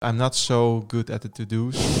I'm not so good at the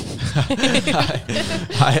to-dos. He's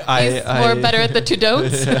more better at the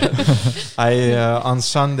to-don'ts. On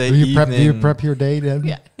Sunday Do evening... you prep your day then?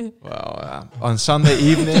 Yeah. Well, on Sunday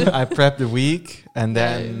evening, I prep the week, and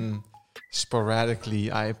then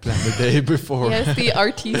sporadically, I plan the day before. Yes, the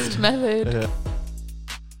artiste method.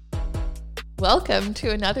 Welcome to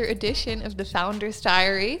another edition of the Founder's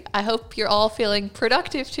Diary. I hope you're all feeling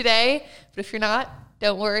productive today, but if you're not,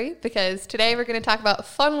 don't worry, because today we're going to talk about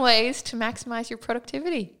fun ways to maximize your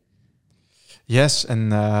productivity. Yes,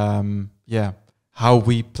 and how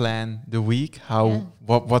we plan the week,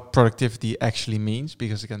 what productivity actually means,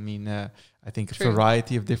 because it can mean, I think, True. a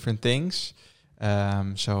variety of different things.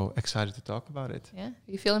 So excited to talk about it. Yeah,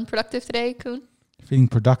 you feeling productive today, Koen? Feeling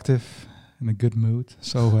productive, in a good mood.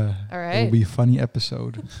 So All right. it will be a funny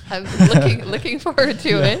episode. I'm looking forward to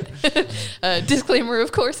it. Disclaimer,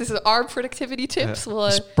 of course, this is our productivity tips.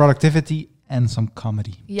 It's productivity and some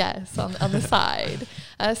comedy. Yes, on the side.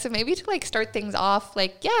 So maybe to start things off,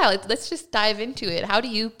 let's just dive into it. How do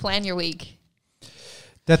you plan your week?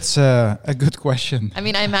 That's a good question. I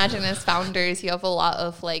mean, I imagine as founders, you have a lot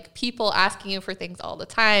of people asking you for things all the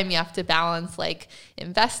time. You have to balance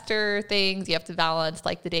investor things. You have to balance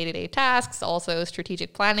the day-to-day tasks, also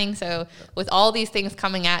strategic planning. So with all these things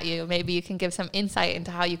coming at you, maybe you can give some insight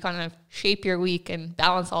into how you kind of shape your week and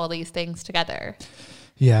balance all these things together.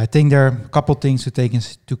 Yeah, I think there are a couple things to take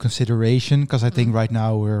into consideration, because I think right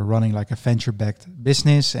now we're running a venture-backed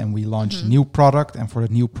business and we launched a new product, and for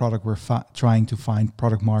that new product we're trying to find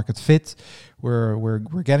product market fit. We're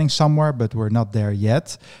getting somewhere, but we're not there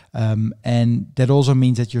yet, and that also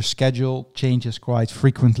means that your schedule changes quite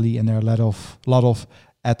frequently, and there are a lot of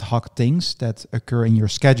ad hoc things that occur in your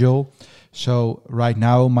schedule. So right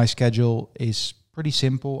now my schedule is pretty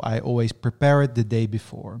simple. I always prepare it the day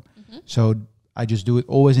before. So I just do it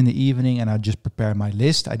always in the evening, and I just prepare my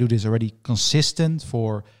list. I do this already consistent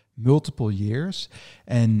for multiple years.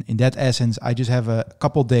 And in that essence, I just have a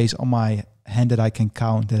couple days on my hand that I can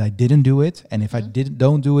count that I didn't do it. And if I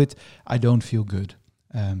don't do it, I don't feel good.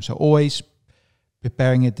 So always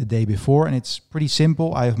preparing it the day before. And it's pretty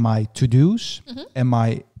simple. I have my to-dos and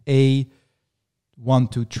my A, 1,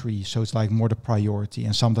 2, 3. So it's more the priority.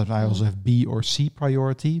 And sometimes I also have B or C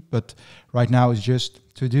priority. But right now it's just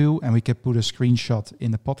to do, and we can put a screenshot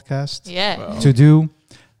in the podcast. Yeah. Wow. To do.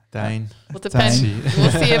 Dine. We'll depend.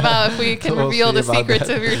 We'll see about if we can reveal the secrets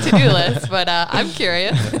of your to-do list. But I'm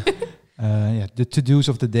curious. The to-dos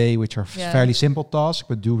of the day, which are fairly simple tasks,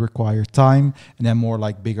 but do require time, and then more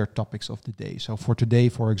bigger topics of the day. So for today,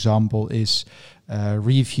 for example, is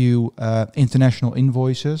review international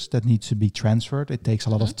invoices that need to be transferred. It takes a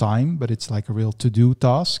lot of time, but it's a real to-do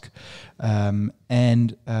task.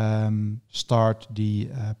 And start the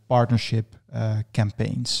partnership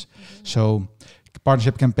campaigns. So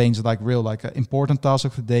partnership campaigns are real an important task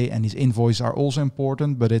of the day, and these invoices are also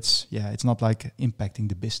important, but it's not impacting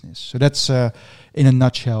the business. So that's in a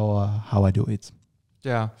nutshell how I do it.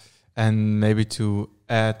 Yeah, and maybe to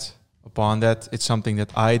add upon that, it's something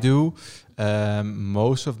that I do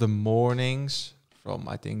most of the mornings from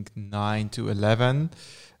I think 9 to 11.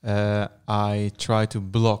 I try to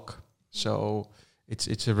block. So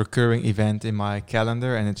it's a recurring event in my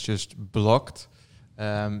calendar, and it's just blocked.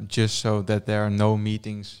 Just so that there are no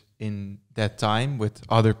meetings in that time with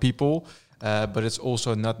other people. But it's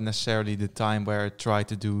also not necessarily the time where I try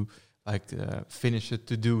to do finish the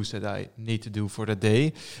to-dos that I need to do for the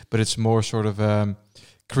day. But it's more sort of a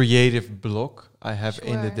creative block I have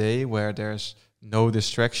in the day where there's no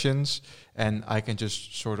distractions and I can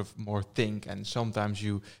just sort of more think. And sometimes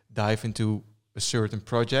you dive into a certain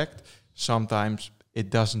project. Sometimes it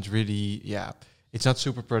doesn't really, it's not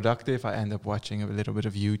super productive. I end up watching a little bit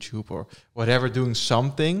of YouTube or whatever, doing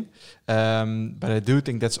something. But I do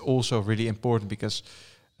think that's also really important because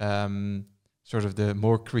sort of the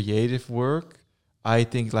more creative work, I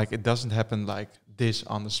think it doesn't happen like this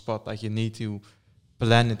on the spot. You need to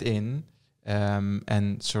plan it in.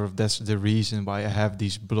 And sort of that's the reason why I have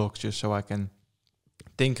these blocks, just so I can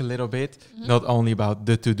think a little bit, not only about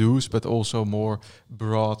the to-dos, but also more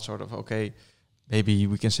broad sort of, okay, maybe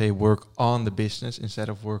we can say work on the business instead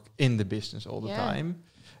of work in the business all the time.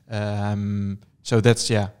 So that's,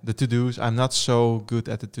 the to-dos. I'm not so good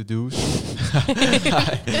at the to-dos. He's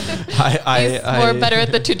more better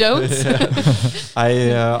at the to-don'ts.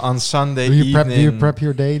 On Sunday Do evening... you prep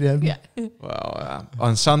your day then? Yeah. Well,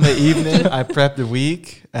 on Sunday evening, I prep the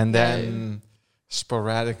week, and then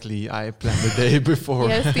sporadically I plan the day before.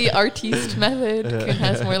 Yes, the artiste method. Koen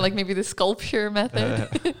has more maybe the sculpture method.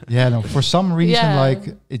 For some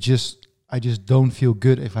reason, it just... I just don't feel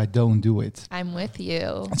good if I don't do it. I'm with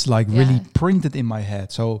you. It's like really printed in my head.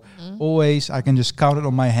 So always I can just count it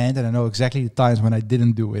on my hand and I know exactly the times when I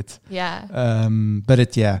didn't do it. Yeah. But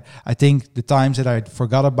I think the times that I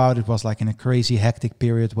forgot about it was like in a crazy hectic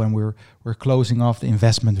period when we're closing off the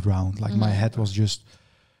investment round. Like my head was just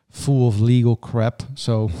full of legal crap.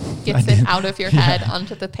 So gets it out of your head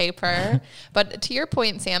onto the paper. But to your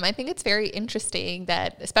point, Sam, I think it's very interesting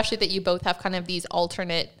that, especially that you both have kind of these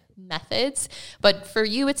alternate methods, but for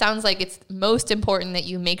you it sounds like it's most important that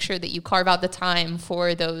you make sure that you carve out the time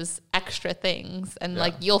for those extra things, and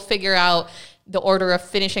like you'll figure out the order of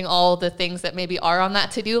finishing all the things that maybe are on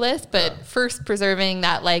that to-do list, but first preserving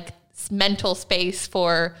that like mental space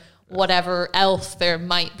for whatever else there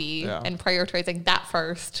might be, and prioritizing that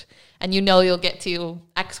first, and you'll get to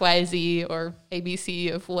XYZ or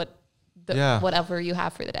ABC of whatever you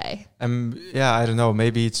have for the day. I don't know,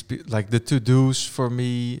 maybe it's like the to-dos for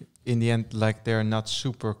me in the end, like they're not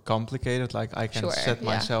super complicated, like I can set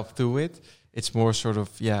myself to it. It's more sort of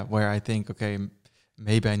where I think, okay,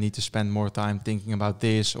 maybe I need to spend more time thinking about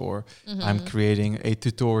this, or I'm creating a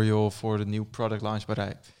tutorial for the new product launch, but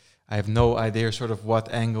I have no idea sort of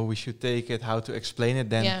what angle we should take it, how to explain it.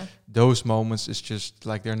 Then those moments is just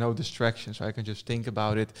like there are no distractions. So I can just think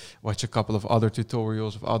about it, watch a couple of other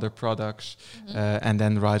tutorials of other products, and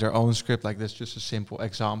then write our own script. Like that's just a simple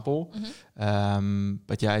example.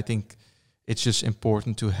 But I think it's just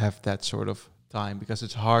important to have that sort of time, because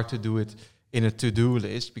it's hard to do it in a to-do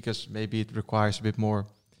list, because maybe it requires a bit more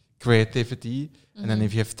creativity. And then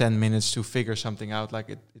if you have 10 minutes to figure something out, like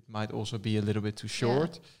it might also be a little bit too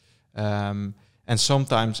short. And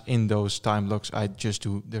sometimes in those time blocks, I just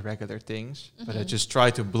do the regular things, but I just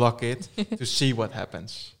try to block it to see what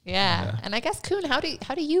happens. And I guess, Koen, how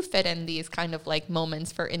do you fit in these kind of like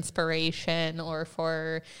moments for inspiration or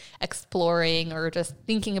for exploring or just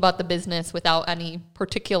thinking about the business without any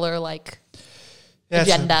particular like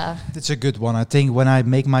agenda? It's a good one. I think when I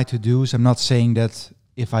make my to-dos, I'm not saying that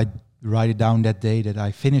if I write it down that day that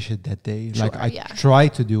I finish it that day. Like I try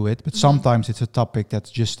to do it, but sometimes it's a topic that's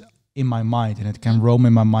just in my mind, and it can roam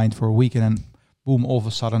in my mind for a week, and then boom, all of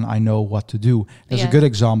a sudden I know what to do. There's a good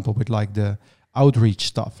example with like the outreach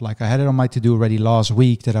stuff. Like I had it on my to-do already last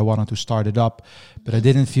week that I wanted to start it up, but I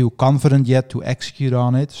didn't feel confident yet to execute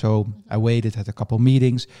on it. So I waited, had a couple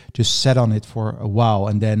meetings, just sat on it for a while,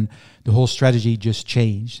 and then the whole strategy just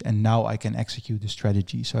changed, and now I can execute the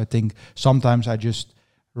strategy. So I think sometimes I just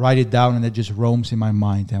write it down and it just roams in my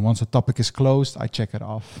mind, and once a topic is closed, I check it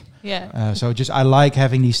off. So I like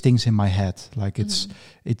having these things in my head. Like it's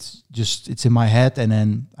in my head, and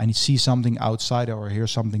then I see something outside or hear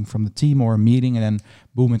something from the team or a meeting, and then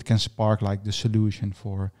boom, it can spark like the solution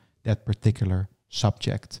for that particular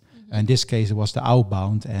subject. In this case, it was the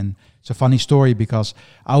outbound, and it's a funny story because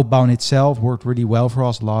outbound itself worked really well for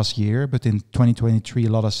us last year, but in 2023, a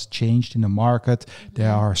lot has changed in the market.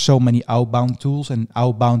 There are so many outbound tools, and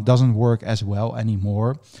outbound doesn't work as well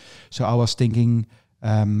anymore. So I was thinking,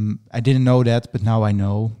 I didn't know that, but now I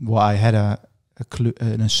know. Well, I had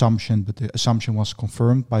an assumption, but the assumption was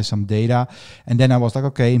confirmed by some data. And then I was like,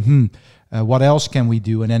 okay, what else can we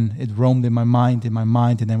do? And then it roamed in my mind,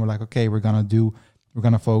 and then we're like, okay, we're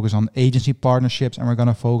going to focus on agency partnerships, and we're going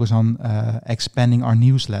to focus on expanding our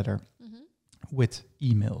newsletter with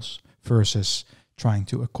emails versus trying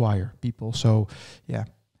to acquire people. So,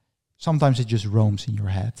 sometimes it just roams in your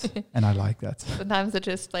head, and I like that. Sometimes it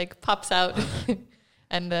just like pops out.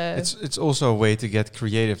 And it's also a way to get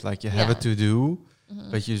creative. Like you have a to-do,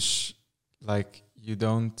 but you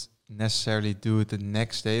don't necessarily do it the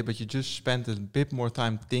next day, but you just spend a bit more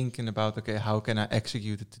time thinking about, okay, how can I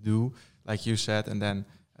execute the to-do? Like you said, and then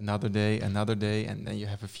another day, and then you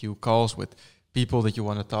have a few calls with people that you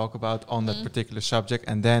want to talk about on that particular subject,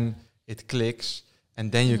 and then it clicks,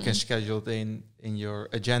 and then you can schedule it in your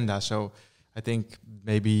agenda. So I think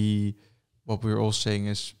maybe what we're all saying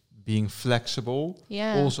is being flexible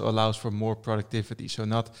also allows for more productivity. So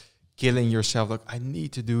not killing yourself, like I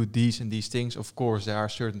need to do these and these things. Of course, there are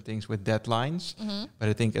certain things with deadlines, but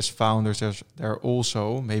I think as founders, there are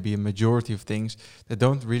also maybe a majority of things that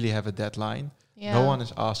don't really have a deadline. No one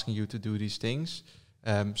is asking you to do these things.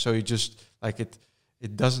 So you just like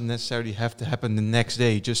it doesn't necessarily have to happen the next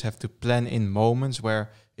day. You just have to plan in moments where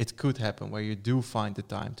it could happen, where you do find the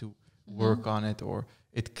time to work on it, or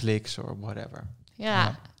it clicks or whatever.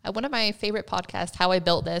 One of my favorite podcasts, How I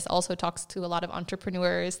Built This, also talks to a lot of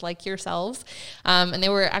entrepreneurs like yourselves. And they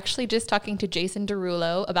were actually just talking to Jason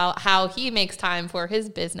Derulo about how he makes time for his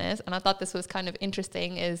business. And I thought this was kind of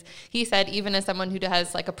interesting is he said, even as someone who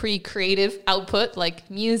has like a pretty creative output, like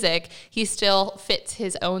music, he still fits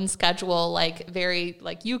his own schedule, like very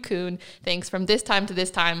like you, Koen, thinks from this time to this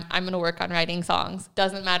time, I'm going to work on writing songs.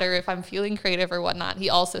 Doesn't matter if I'm feeling creative or whatnot. He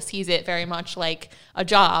also sees it very much like a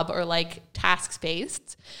job or like tasks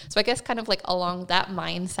based. So I guess kind of like along that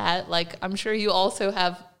mindset, like I'm sure you also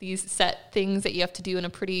have these set things that you have to do in a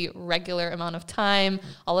pretty regular amount of time,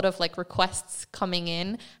 a lot of like requests coming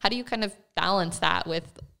in. How do you kind of balance that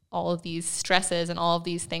with all of these stresses and all of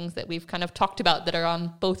these things that we've kind of talked about that are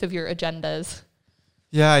on both of your agendas?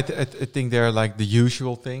 Yeah, I think they're like the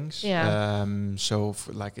usual things. Yeah. So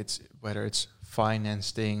like it's whether it's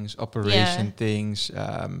finance things, operation things,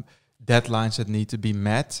 deadlines that need to be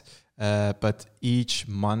met. But each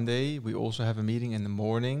Monday, we also have a meeting in the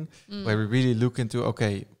morning where we really look into,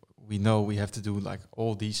 okay, we know we have to do like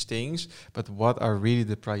all these things, but what are really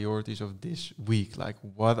the priorities of this week? Like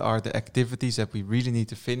what are the activities that we really need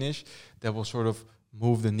to finish that will sort of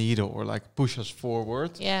move the needle or like push us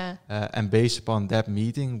forward? Yeah. And based upon that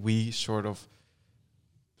meeting, we sort of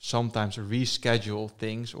sometimes reschedule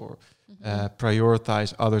things or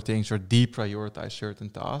prioritize other things or deprioritize certain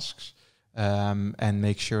tasks. And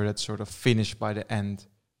make sure that's sort of finished by the end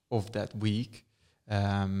of that week.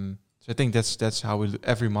 So I think that's how we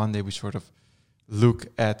every Monday we sort of look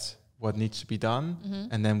at what needs to be done,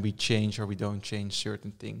 and then we change or we don't change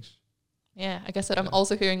certain things. Yeah, I guess what I'm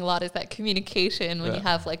also hearing a lot is that communication when you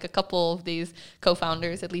have like a couple of these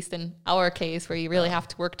co-founders, at least in our case, where you really have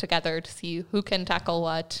to work together to see who can tackle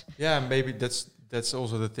what. Yeah, maybe that's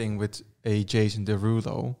also the thing with Jason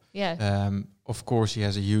Derulo. Yeah. Of course, he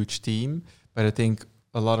has a huge team, but I think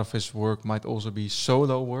a lot of his work might also be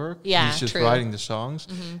solo work. Yeah, he's just true. writing the songs,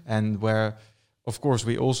 and where, of course,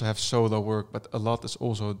 we also have solo work, but a lot is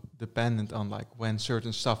also dependent on like when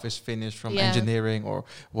certain stuff is finished from engineering or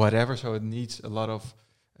whatever. So it needs a lot of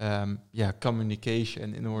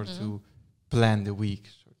communication in order to plan the week,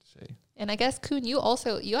 so to say. And I guess, Koen, you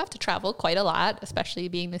have to travel quite a lot, especially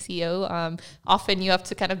being the CEO. Often you have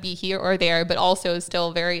to kind of be here or there, but also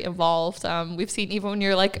still very involved. We've seen even when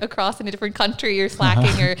you're like across in a different country, you're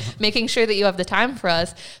slacking or making sure that you have the time for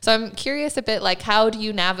us. So I'm curious a bit, like, how do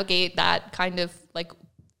you navigate that kind of like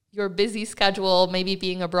your busy schedule, maybe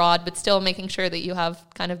being abroad, but still making sure that you have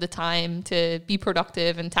kind of the time to be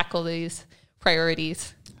productive and tackle these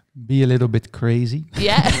priorities? Be a little bit crazy.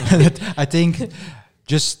 Yeah. I think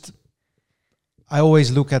just... I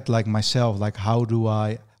always look at like myself, like how do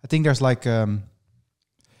I think there's like,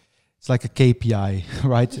 it's like a KPI,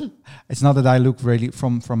 right? It's not that I look really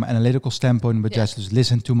from analytical standpoint, but just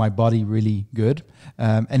listen to my body really good.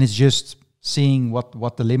 And it's just seeing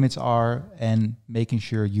what the limits are and making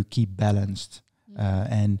sure you keep balanced.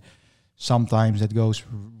 And sometimes that goes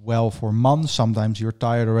well for months. Sometimes you're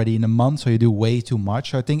tired already in a month, so you do way too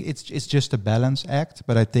much. So I think it's just a balance act,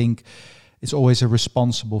 but I think it's always a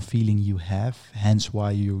responsible feeling you have, hence why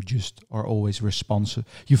you just are always responsible.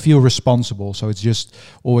 You feel responsible, so it's just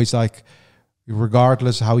always like,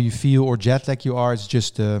 regardless how you feel or jet lag you are, it's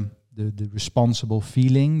just the responsible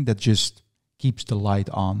feeling that just keeps the light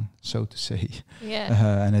on, so to say.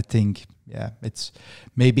 Yeah. And I think, it's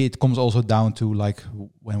maybe it comes also down to like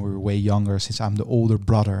when we were way younger, since I'm the older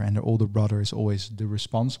brother, and the older brother is always the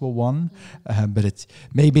responsible one. But it's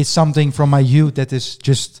something from my youth that is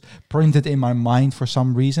just printed in my mind for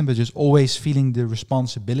some reason, but just always feeling the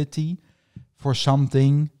responsibility for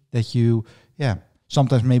something that you,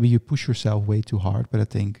 sometimes maybe you push yourself way too hard. But I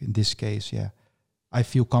think in this case, I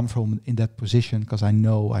feel comfortable in that position because I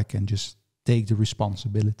know I can just take the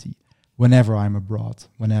responsibility whenever I'm abroad,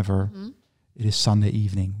 whenever it is Sunday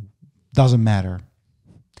evening. Doesn't matter.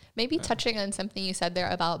 Maybe touching on something you said there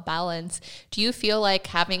about balance, do you feel like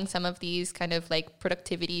having some of these kind of like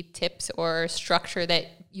productivity tips or structure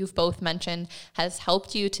that you've both mentioned has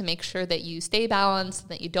helped you to make sure that you stay balanced,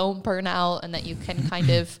 that you don't burn out, and that you can kind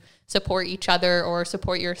of support each other or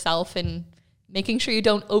support yourself in making sure you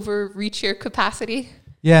don't overreach your capacity?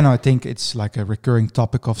 Yeah, no, I think it's like a recurring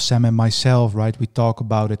topic of Sam and myself, right? We talk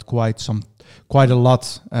about it quite a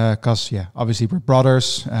lot because, obviously we're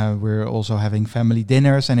brothers. We're also having family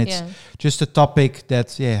dinners, and it's just a topic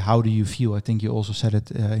that, how do you feel? I think you also said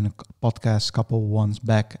it in a podcast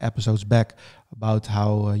episodes back, about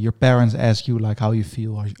how your parents ask you like how you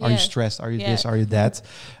feel. Are you stressed? Are you this? Are you that?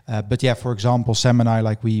 But for example, Sam and I,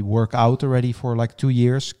 like we work out already for like 2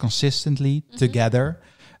 years consistently together.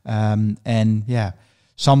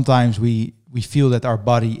 Sometimes we feel that our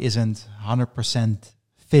body isn't 100%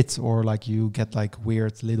 fit, or like you get like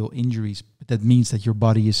weird little injuries, but that means that your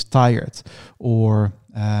body is tired. Or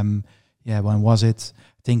when was it?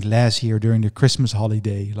 I think last year during the Christmas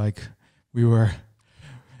holiday, like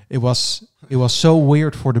it was so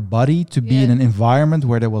weird for the body to be in an environment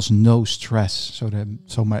where there was no stress. So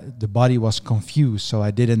the body was confused. So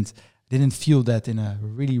I didn't feel that in a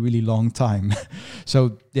really, really long time.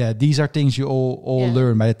 So these are things you all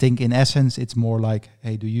learn. But I think in essence, it's more like,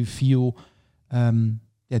 hey, do you feel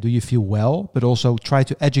well? But also try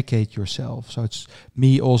to educate yourself. So it's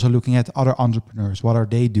me also looking at other entrepreneurs. What are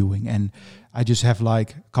they doing? And I just have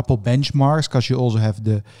like a couple benchmarks, because you also have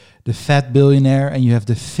the fat billionaire and you have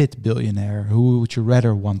the fit billionaire. Who would you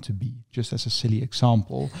rather want to be? Just as a silly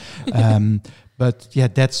example. But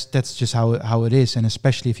that's just how it is. And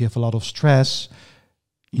especially if you have a lot of stress,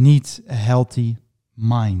 you need a healthy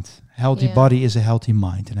mind. Healthy body is a healthy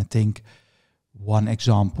mind. And I think one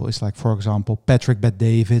example is like, for example, Patrick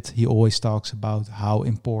Bet-David. He always talks about how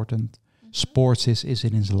important sports is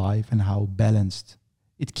in his life and how balanced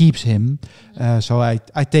it keeps him. So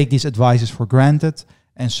I take these advices for granted.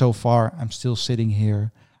 And so far, I'm still sitting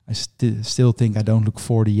here. I still think I don't look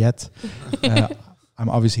 40 yet. I'm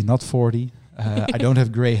obviously not 40. I don't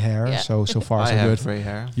have gray hair, so far so I good. have gray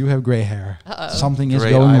hair. You have gray hair. Something Gray is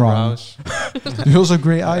going eyebrows. wrong. You also have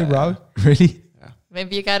gray eyebrow? Really?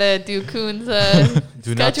 Maybe you gotta do Koen's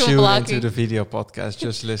Do not schedule tune blocking. into the video podcast.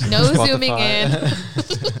 Just listen. No to Spotify. zooming in.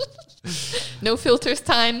 No filters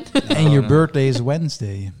time. And your birthday is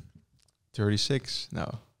Wednesday. 36?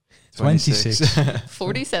 No. 26.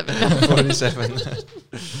 47. 47.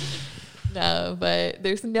 No, but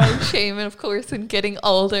there's no shame, of course, in getting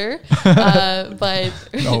older. But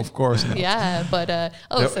No, of course not.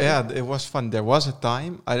 It was fun. There was a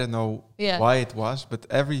time, I don't know why it was, but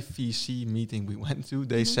every VC meeting we went to,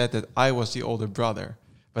 they said that I was the older brother.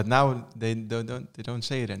 But now they don't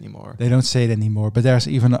say it anymore. They don't say it anymore. But there's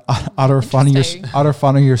even other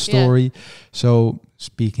funnier story. So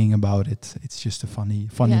speaking about it, it's just a funny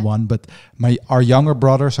one. But our younger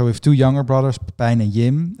brother, so we have two younger brothers, Pepijn and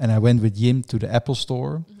Jim, and I went with Jim to the Apple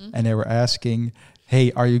store, and they were asking,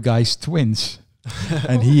 "Hey, are you guys twins?"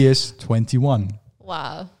 And he is 21.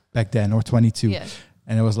 Wow. Back then, or 22. Yeah.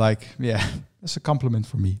 And it was like, that's a compliment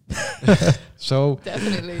for me. So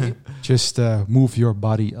Definitely. just move your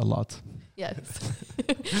body a lot. Yes.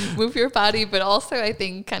 Move your body, but also I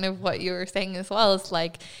think kind of what you were saying as well is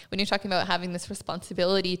like when you're talking about having this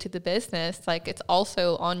responsibility to the business, like it's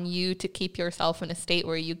also on you to keep yourself in a state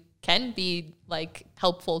where you can be like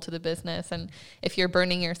helpful to the business. And if you're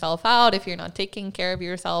burning yourself out, if you're not taking care of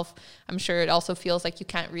yourself, I'm sure it also feels like you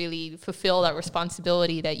can't really fulfill that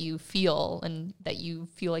responsibility that you feel and that you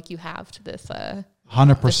feel like you have to this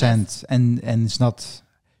 100%. And it's not,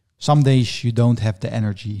 some days you don't have the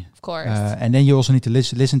energy. Of course. And then you also need to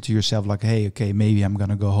listen to yourself like, hey, okay, maybe I'm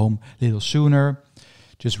going to go home a little sooner,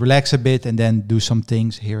 just relax a bit and then do some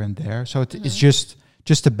things here and there. So it's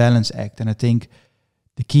just a balance act. And I think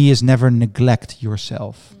the key is never neglect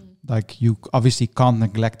yourself. Like you obviously can't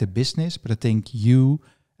neglect the business, but I think you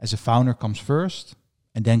as a founder comes first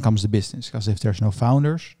and then comes the business. Because if there's no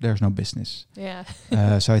founders, there's no business. Yeah.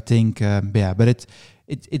 So I think, but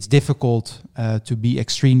it's difficult to be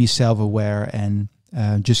extremely self-aware and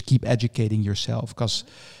just keep educating yourself. Because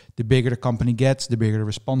the bigger the company gets, the bigger the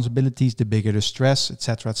responsibilities, the bigger the stress,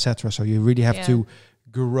 etc., etc. So you really have to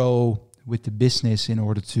grow with the business in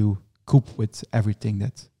order to cope with everything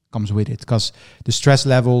that comes with it, because the stress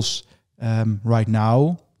levels right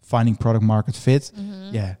now, finding product market fit,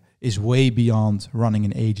 is way beyond running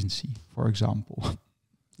an agency, for example.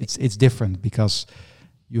 It's different because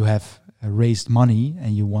you have raised money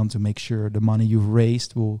and you want to make sure the money you've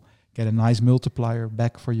raised will get a nice multiplier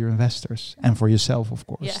back for your investors and for yourself, of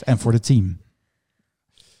course, and for the team.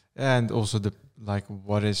 And also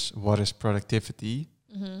what is productivity?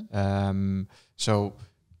 So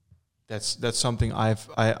that's something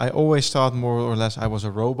I always thought more or less I was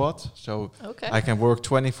a robot. So I can work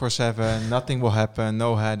 24/7, nothing will happen,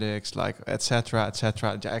 no headaches, like etc.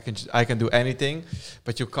 etc. I can do anything,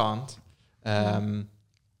 but you can't.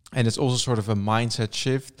 And it's also sort of a mindset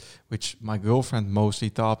shift, which my girlfriend mostly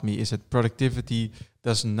taught me, is that productivity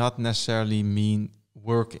does not necessarily mean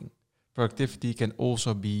working. Productivity can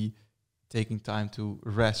also be taking time to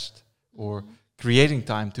rest or creating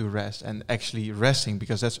time to rest and actually resting,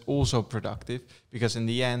 because that's also productive, because in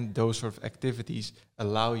the end those sort of activities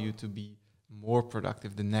allow you to be more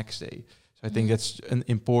productive the next day. So I think that's an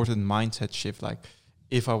important mindset shift. Like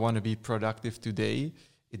if I want to be productive today,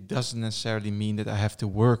 it doesn't necessarily mean that I have to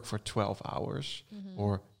work for 12 hours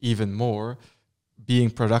or even more. Being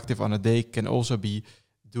productive on a day can also be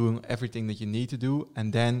doing everything that you need to do,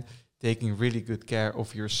 and then taking really good care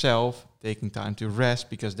of yourself, taking time to rest,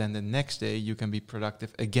 because then the next day you can be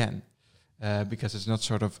productive again. Because it's not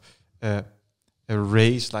sort of a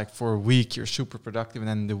race, like for a week you're super productive and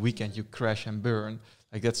then the weekend you crash and burn.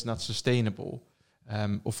 Like that's not sustainable.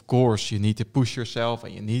 Of course, you need to push yourself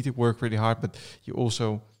and you need to work really hard, but you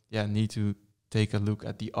also need to take a look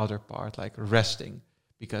at the other part, like resting,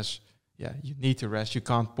 because you need to rest. You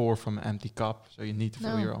can't pour from an empty cup, so you need to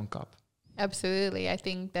fill your own cup. Absolutely. I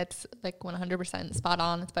think that's like 100% spot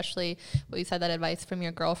on, especially what you said, that advice from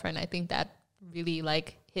your girlfriend. I think that really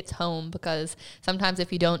like hits home, because sometimes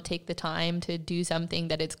if you don't take the time to do something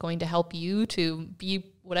that it's going to help you to be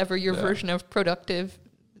whatever your version of productive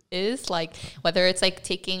is, like whether it's like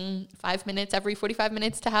taking 5 minutes every 45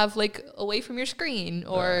 minutes to have like away from your screen,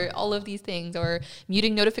 or all of these things, or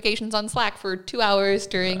muting notifications on Slack for 2 hours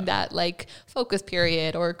during that like focus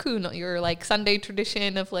period, or your like Sunday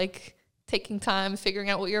tradition of like taking time, figuring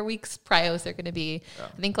out what your week's prios are going to be.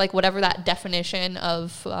 I think like whatever that definition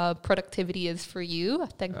of productivity is for you, I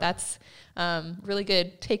think that's really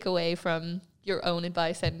good takeaway from your own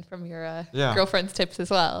advice and from your girlfriend's tips as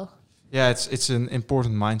well. Yeah, it's an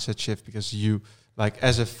important mindset shift, because you, like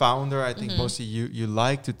as a founder, I think mostly you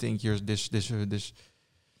like to think you're this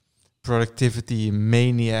productivity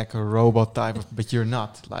maniac or robot type of, but you're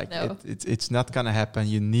not. Like it's not gonna happen.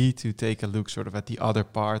 You need to take a look sort of at the other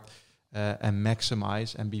part and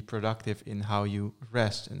maximize and be productive in how you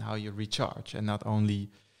rest and how you recharge, and not only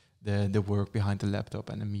the work behind the laptop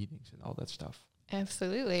and the meetings and all that stuff.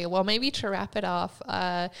 Absolutely. Well, maybe to wrap it off,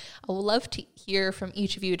 I would love to hear from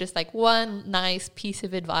each of you just like one nice piece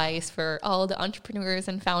of advice for all the entrepreneurs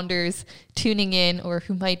and founders tuning in, or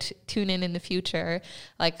who might tune in the future.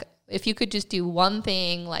 Like if you could just do one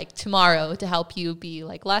thing like tomorrow to help you be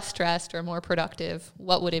like less stressed or more productive,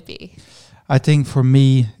 what would it be? I think for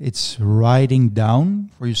me, it's writing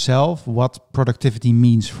down for yourself what productivity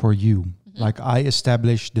means for you. Like I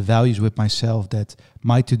established the values with myself that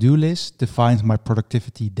my to-do list defines my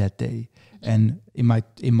productivity that day. And in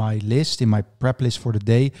my list, in my prep list for the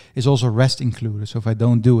day, is also rest included. So if I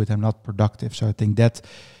don't do it, I'm not productive. So I think that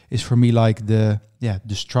is for me like the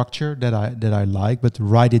structure that I like. But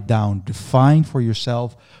write it down, define for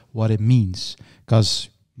yourself what it means, because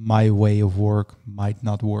my way of work might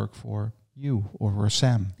not work for you or for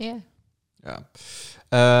Sam.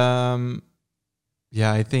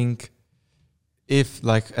 I think, if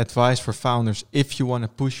like advice for founders, if you want to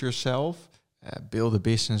push yourself, build a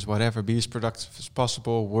business, whatever, be as productive as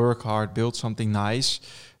possible, work hard, build something nice.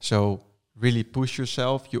 So really push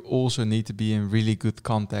yourself. You also need to be in really good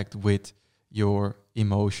contact with your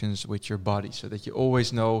emotions, with your body, so that you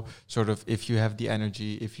always know sort of if you have the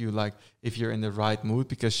energy, if you're in the right mood.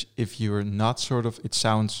 Because if you're not sort of, it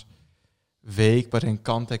sounds vague, but in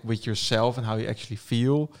contact with yourself and how you actually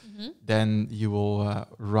feel, then you will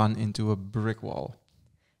run into a brick wall.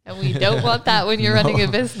 And we don't want that when you're running a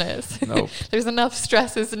business. No. There's enough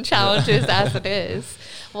stresses and challenges as it is.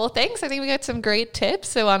 Well, thanks. I think we got some great tips.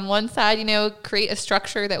 So on one side, create a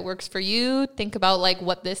structure that works for you. Think about like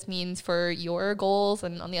what this means for your goals.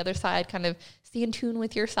 And on the other side, kind of stay in tune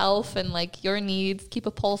with yourself and like your needs. Keep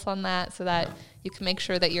a pulse on that so that you can make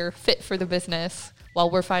sure that you're fit for the business while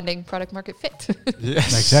we're finding product market fit.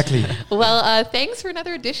 Yes, exactly. Well, thanks for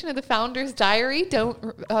another edition of the Founder's Diary.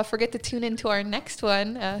 Don't forget to tune into our next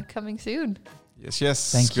one coming soon.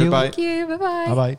 Yes. Thank you. Goodbye. Thank you. Bye-bye. Bye-bye.